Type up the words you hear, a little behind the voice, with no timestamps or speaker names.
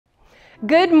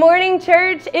Good morning,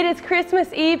 church. It is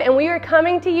Christmas Eve, and we are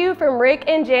coming to you from Rick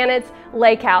and Janet's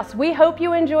Lake House. We hope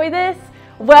you enjoy this.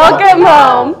 Welcome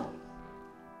home.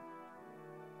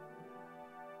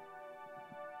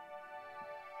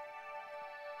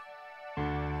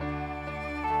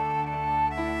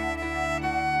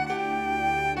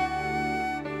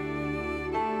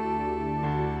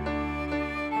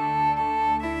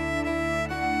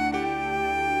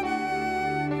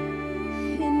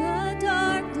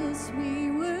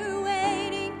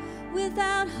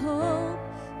 Without hope,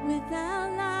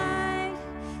 without light,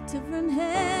 till from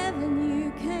heaven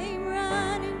you came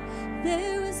running.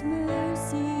 There was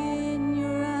mercy in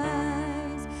your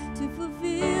eyes to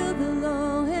fulfill the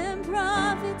law and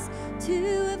prophets.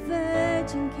 To a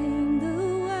virgin came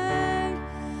the word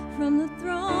from the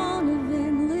throne of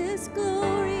endless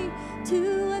glory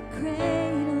to a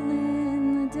cradle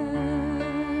in the dirt.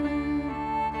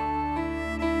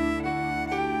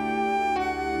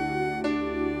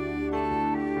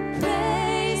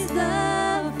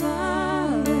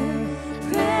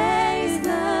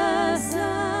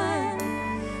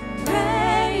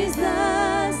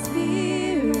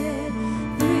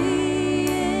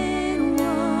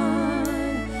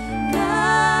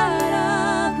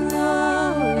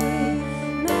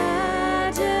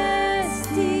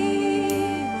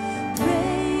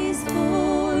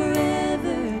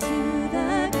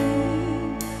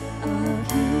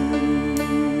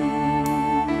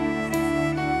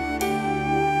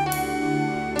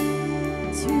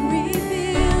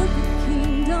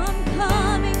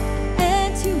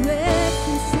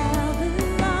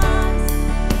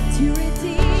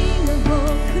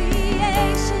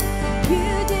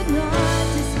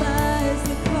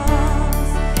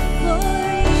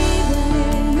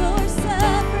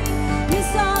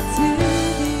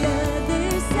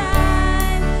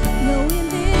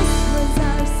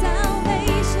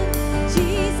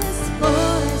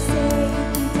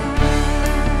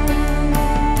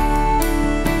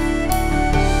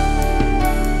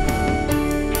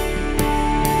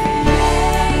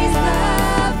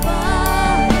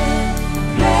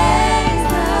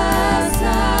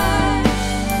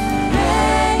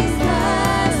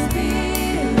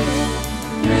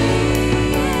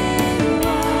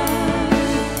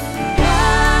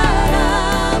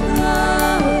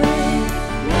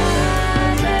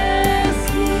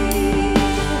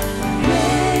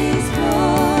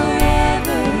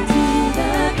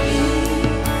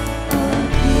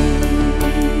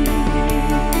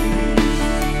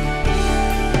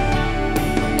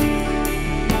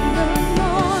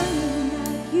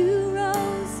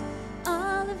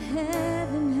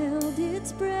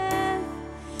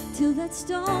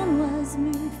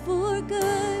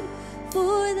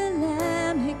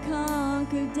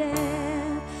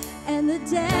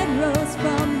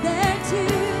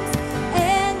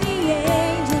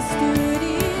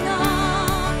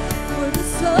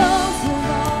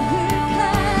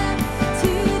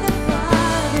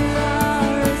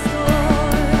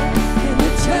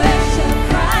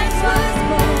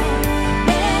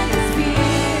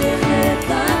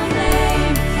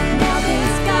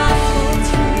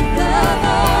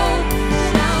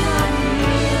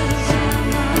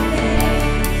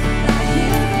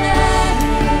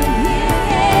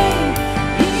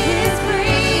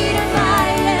 Free.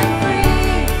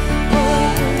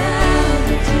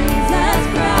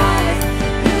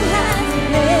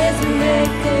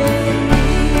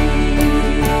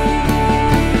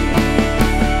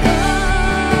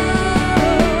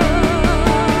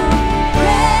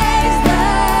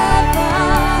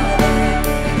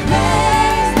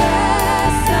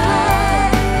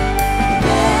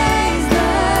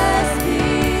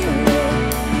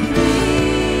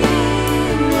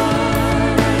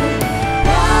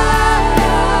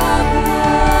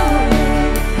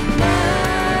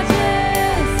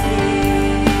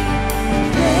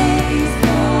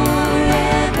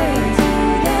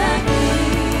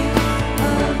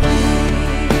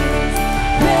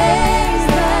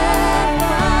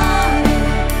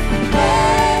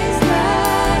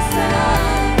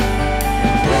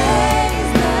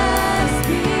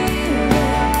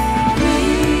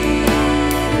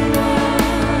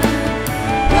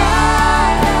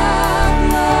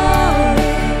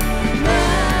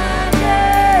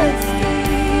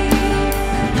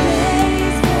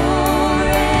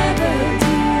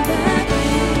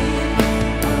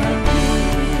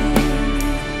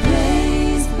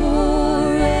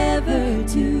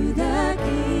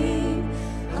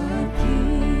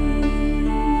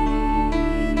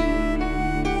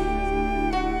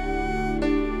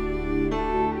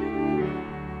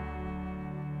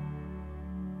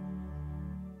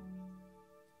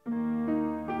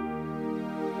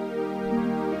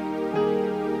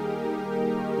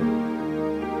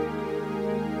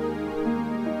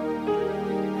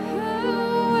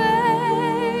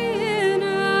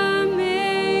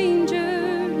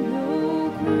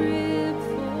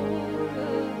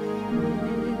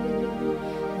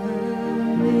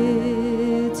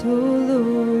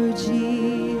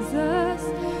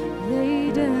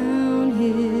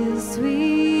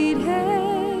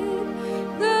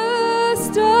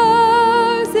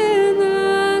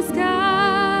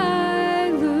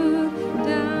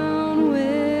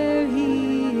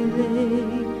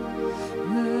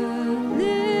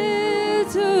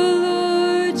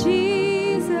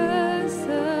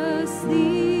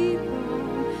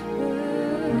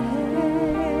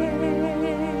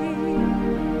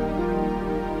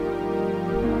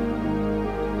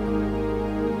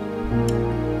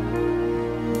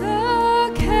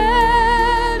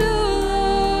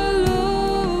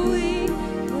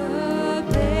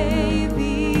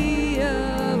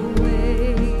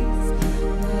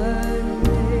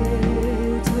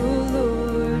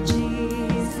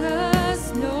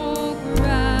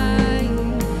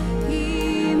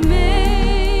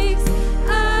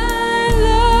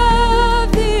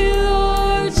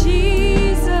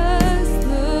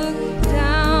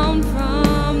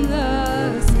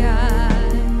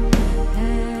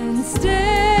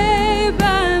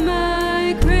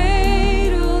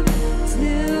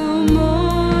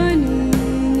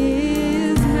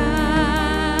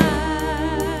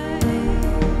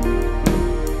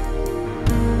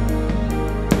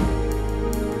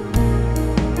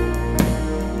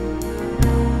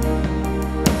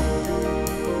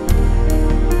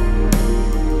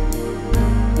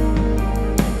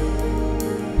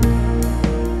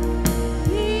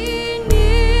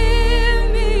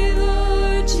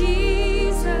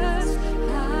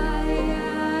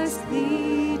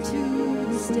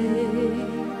 stay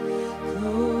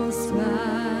close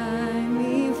by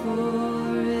me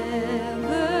forever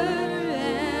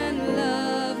and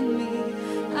love me,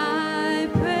 I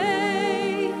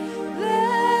pray.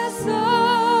 Bless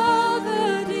all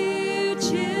the dear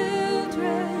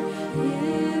children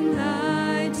in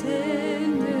thy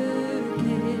tender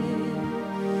care,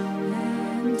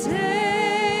 and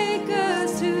take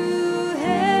us to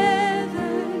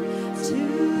heaven to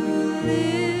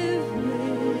live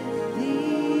with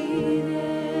thee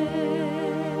there.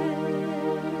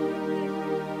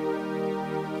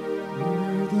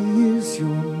 Worthy is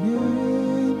your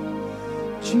name,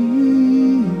 Jesus.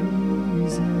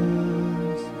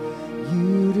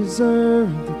 You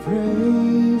deserve the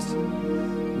praise.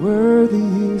 Worthy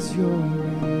is your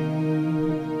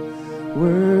name.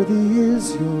 Worthy is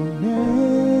your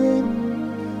name,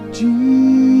 Jesus.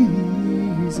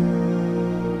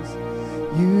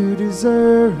 You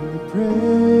deserve the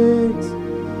praise.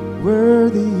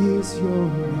 Worthy is your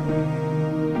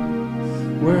name.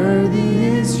 Worthy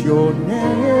is your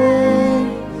name,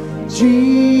 Jesus.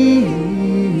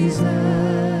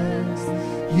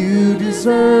 You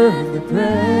deserve the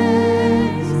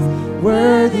praise.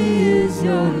 Worthy is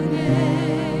your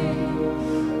name.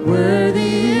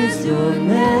 Worthy is your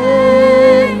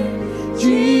name,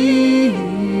 Jesus.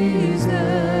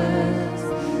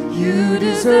 You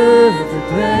deserve the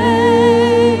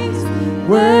praise.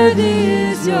 Worthy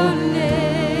is your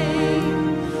name.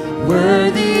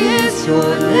 Worthy is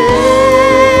your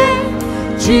name,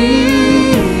 Jesus.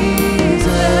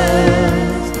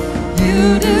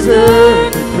 You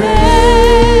deserve the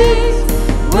praise.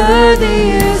 Worthy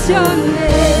is your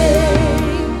name.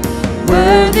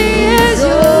 Worthy is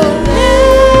your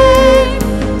name,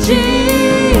 Jesus.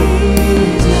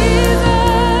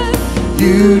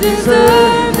 You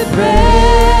deserve the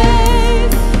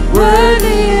praise.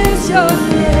 Worthy is your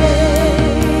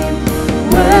name.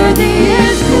 Worthy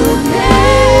is your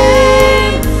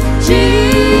name, Jesus.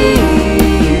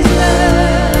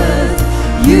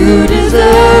 You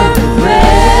deserve the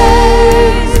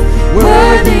praise.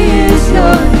 Worthy is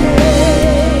your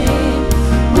name.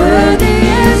 Worthy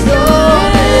is your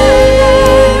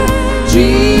name,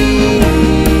 Jesus.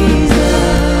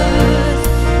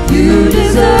 You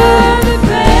deserve the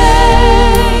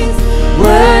praise.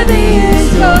 Worthy is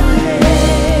your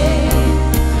name.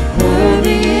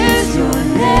 Worthy is your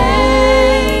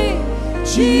name,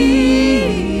 Jesus.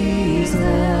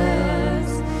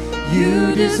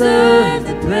 You deserve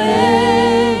the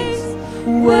praise.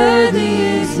 Worthy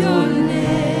is your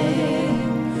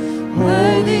name.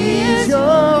 Worthy is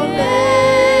your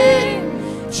name,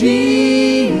 Jesus.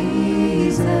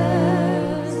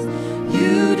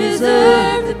 You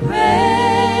deserve the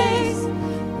praise.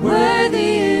 Worthy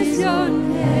is your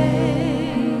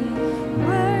name.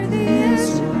 Worthy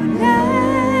is your name,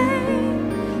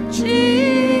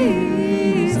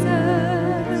 Jesus.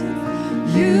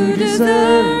 You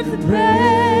deserve the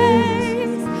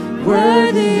praise.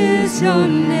 Worthy is your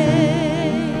name.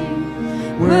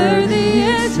 Worthy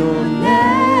is your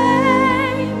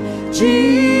name,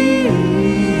 Jesus.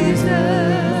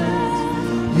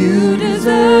 You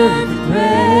deserve the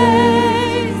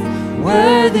praise.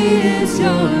 Worthy is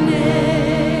your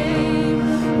name.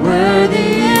 Worthy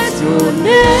is your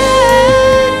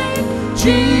name,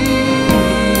 Jesus.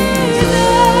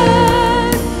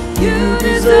 You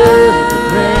deserve the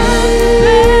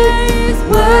praise.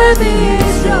 Worthy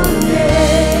is your name.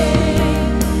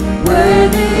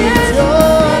 Worthy is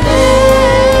your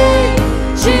name,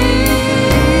 Jesus.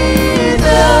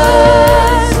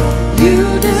 You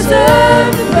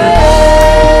deserve the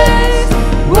praise.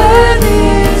 Worthy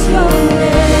is your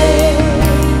name.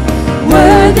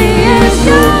 Worthy is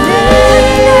your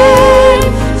name,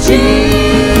 Jesus.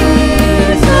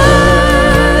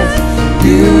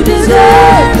 You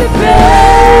deserve the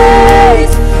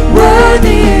praise.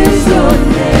 Worthy is your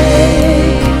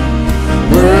name.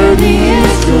 Worthy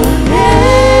is your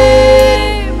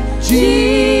name,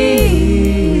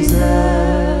 Jesus.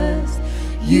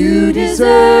 You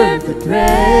deserve the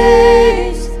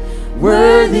praise.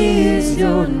 Worthy is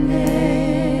your name.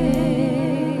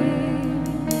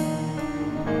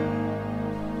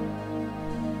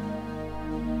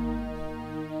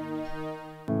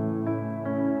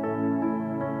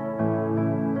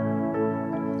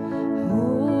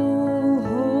 Oh,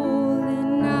 holy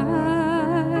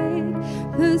night,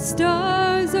 the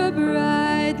stars are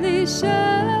brightly shining.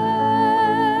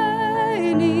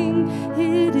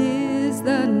 It is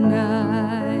the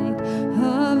night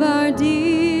of our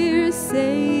dear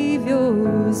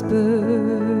Savior's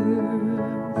birth.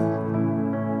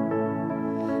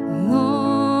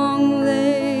 Long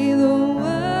lay the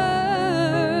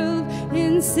world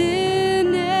in sin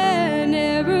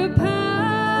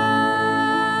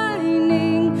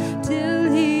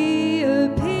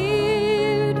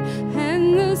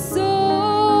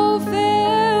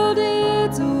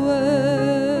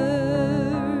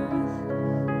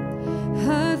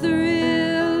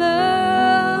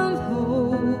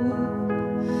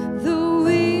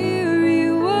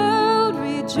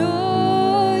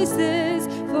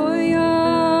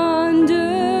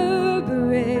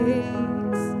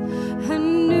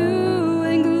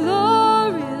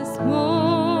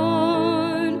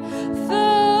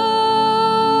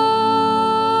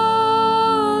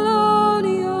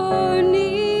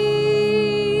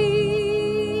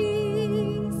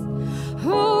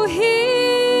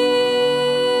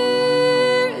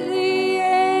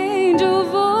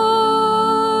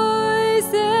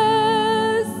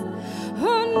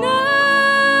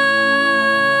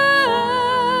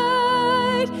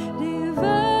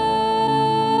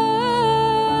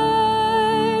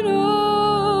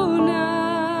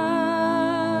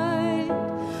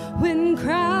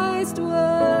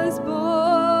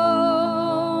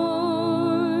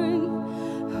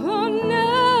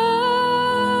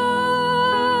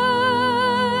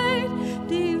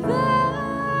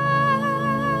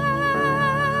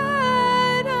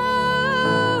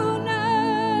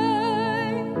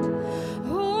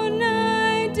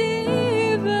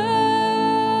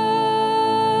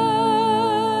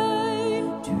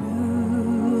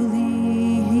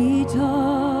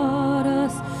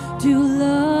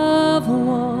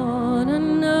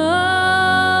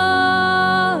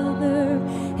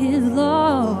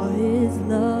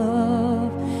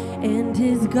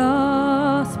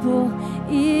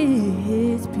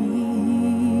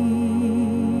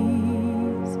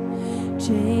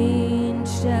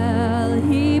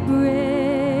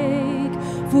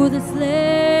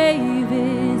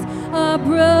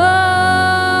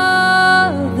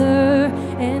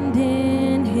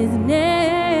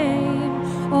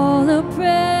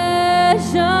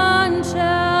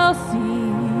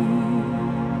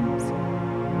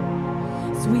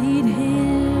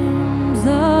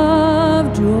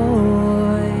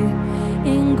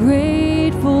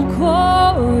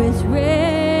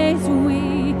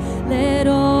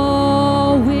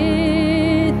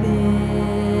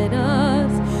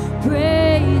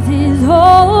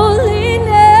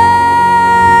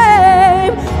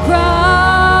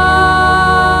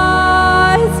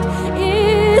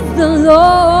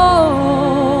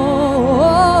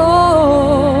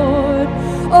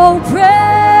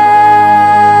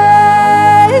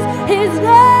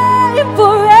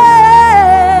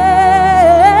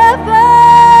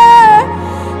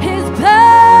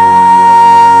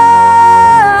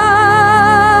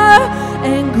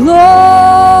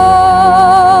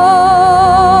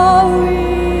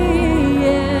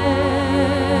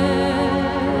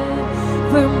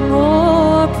for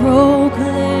more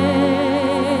proclaim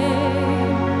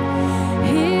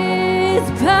His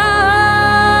power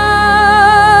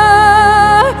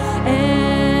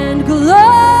and glory.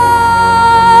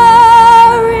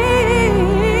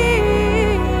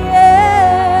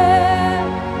 Yeah.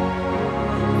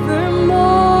 For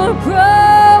more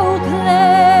proclaim.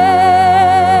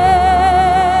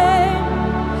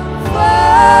 Fall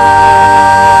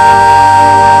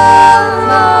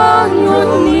on your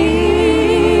knees.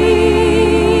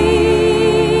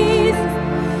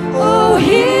 Oh,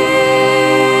 hear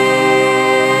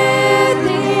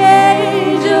the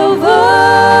angel voices.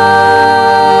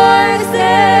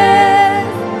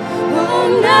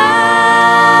 Oh, night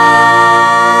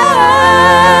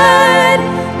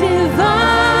divine,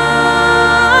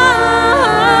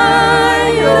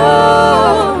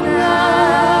 oh,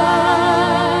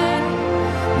 night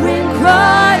when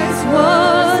Christ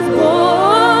was born.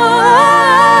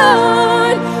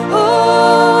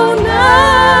 Oh,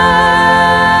 night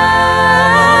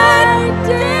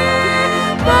divine.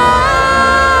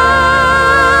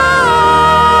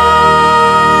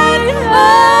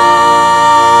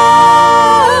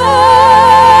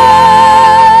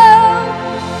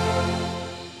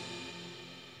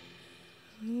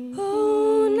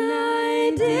 Oh,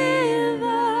 night divine.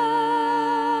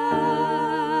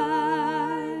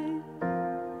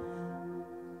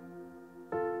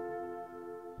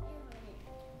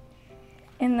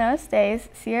 In those days,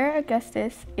 Caesar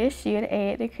Augustus issued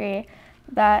a decree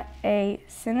that a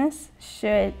census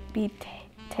should be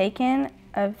taken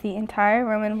of the entire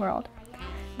Roman world.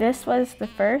 This was the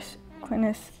first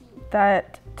census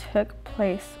that took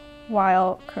place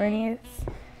while Quirinius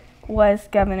was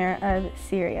governor of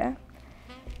Syria.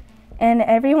 And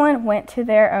everyone went to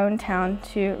their own town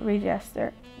to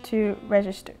register.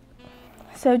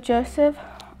 So Joseph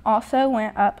also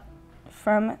went up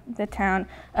from the town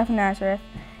of Nazareth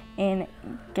in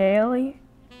Galilee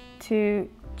to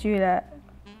Judah,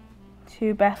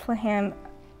 to Bethlehem,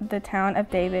 the town of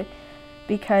David,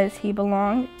 because he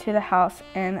belonged to the house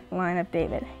and line of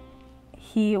David.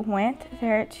 He went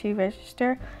there to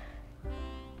register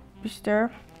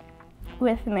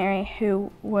with Mary,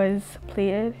 who was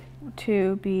pleased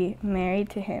to be married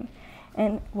to him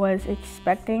and was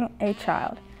expecting a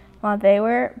child. While they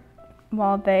were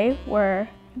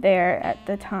there at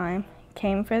the time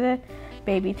came for the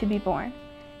baby to be born,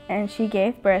 and she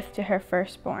gave birth to her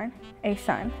firstborn, a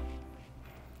son.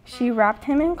 She wrapped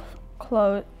him in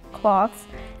cloths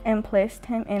and placed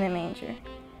him in a manger,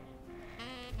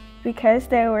 because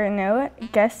there were no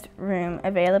guest room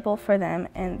available for them,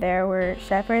 and there were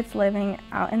shepherds living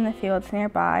out in the fields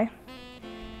nearby,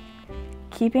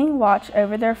 keeping watch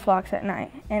over their flocks at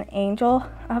night. An angel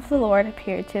of the Lord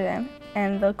appeared to them,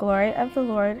 and the glory of the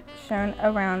Lord shone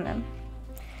around them,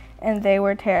 and they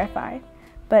were terrified.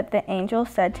 But the angel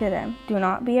said to them, "Do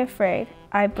not be afraid.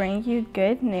 I bring you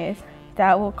good news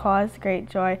that will cause great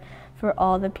joy for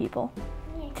all the people.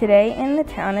 Today in the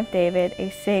town of David a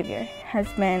Savior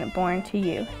has been born to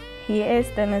you. He is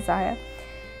the Messiah,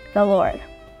 the Lord.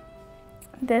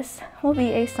 This will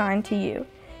be a sign to you.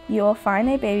 You will find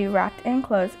a baby wrapped in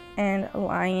clothes and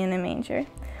lying in a manger."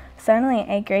 Suddenly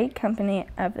a great company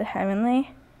of the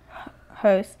heavenly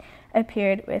host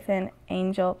appeared with an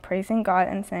angel, praising God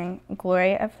and saying,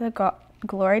 Glory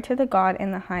to the God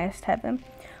in the highest heaven,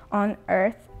 on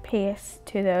earth peace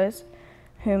to those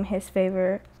whom his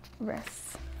favor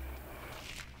rests.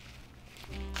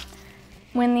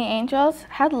 When the angels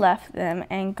had left them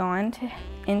and gone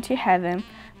into heaven,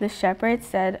 the shepherds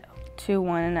said to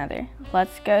one another,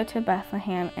 "Let's go to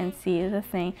Bethlehem and see the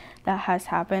thing that has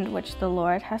happened, which the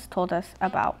Lord has told us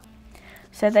about."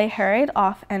 So they hurried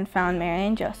off and found Mary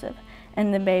and Joseph,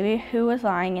 and the baby who was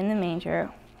lying in the manger.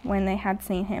 When they had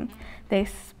seen him, they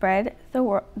spread the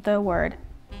word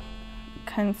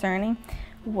concerning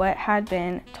what had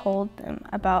been told them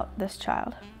about this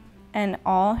child. And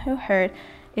all who heard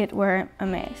it were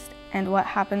amazed, and what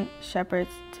happened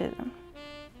shepherds to them.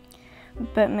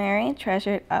 But Mary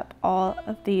treasured up all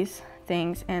of these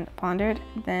things and pondered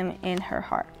them in her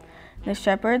heart. The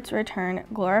shepherds returned,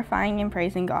 glorifying and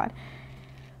praising God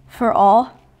for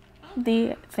all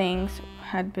the things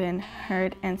had been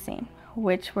heard and seen,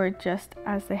 which were just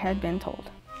as they had been told.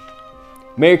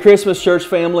 Merry Christmas, church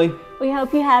family. We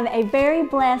hope you have a very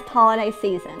blessed holiday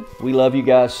season. We love you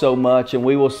guys so much, and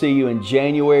we will see you in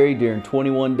January during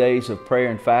 21 days of prayer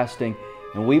and fasting.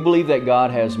 And we believe that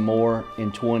God has more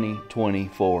in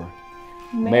 2024.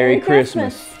 Merry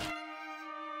Christmas.